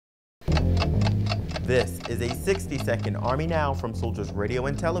This is a 60-second Army Now from Soldiers Radio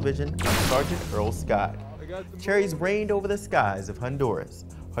and Television. I'm Sergeant Earl Scott. Cherries rained over the skies of Honduras.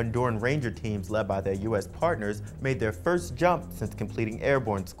 Honduran Ranger Teams led by their U.S. partners made their first jump since completing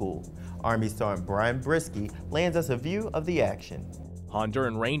Airborne School. Army Sergeant Brian Brisky lands us a view of the action.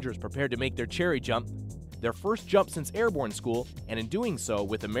 Honduran Rangers prepared to make their cherry jump, their first jump since Airborne School, and in doing so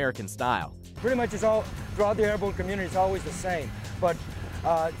with American style. Pretty much it's all throughout the airborne community, it's always the same, but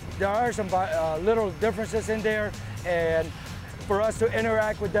there are some little differences in there, and for us to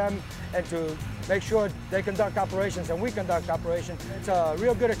interact with them and to make sure they conduct operations and we conduct operations, it's a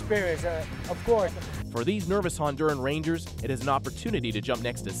real good experience, of course. For these nervous Honduran Rangers, it is an opportunity to jump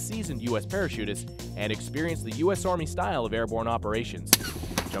next to seasoned U.S. parachutists and experience the U.S. Army style of airborne operations.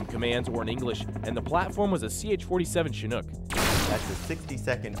 Jump commands were in English, and the platform was a CH-47 Chinook. That's a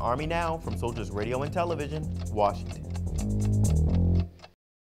 60-second Army Now from Soldiers Radio and Television, Washington.